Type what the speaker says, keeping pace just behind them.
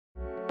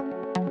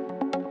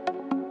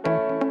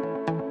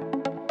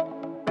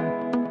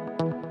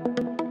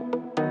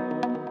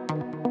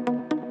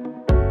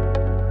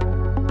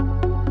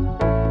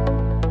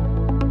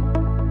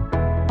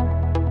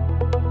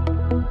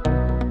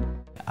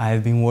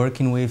I've been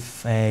working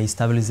with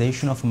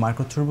stabilization of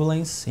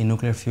microturbulence in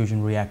nuclear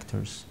fusion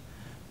reactors.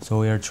 So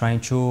we are trying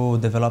to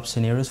develop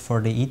scenarios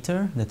for the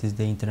ITER, that is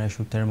the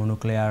International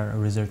Thermonuclear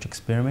Research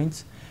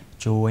Experiments,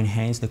 to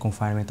enhance the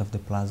confinement of the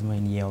plasma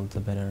and yield a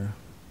better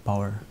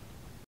power.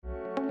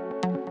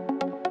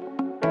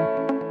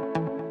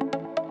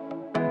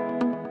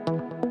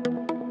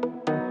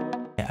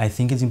 I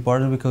think it's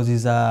important because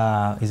it's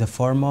a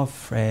form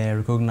of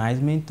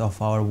recognition of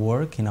our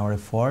work and our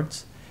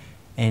efforts,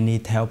 and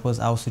it helps us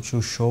also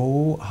to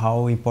show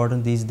how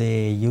important is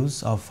the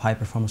use of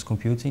high-performance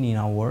computing in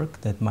our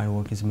work. That my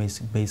work is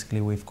basically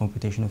with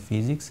computational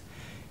physics,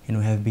 and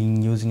we have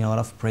been using a lot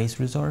of PRACE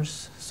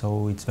resources,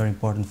 so it's very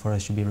important for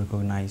us to be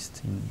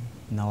recognized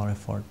in our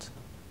efforts.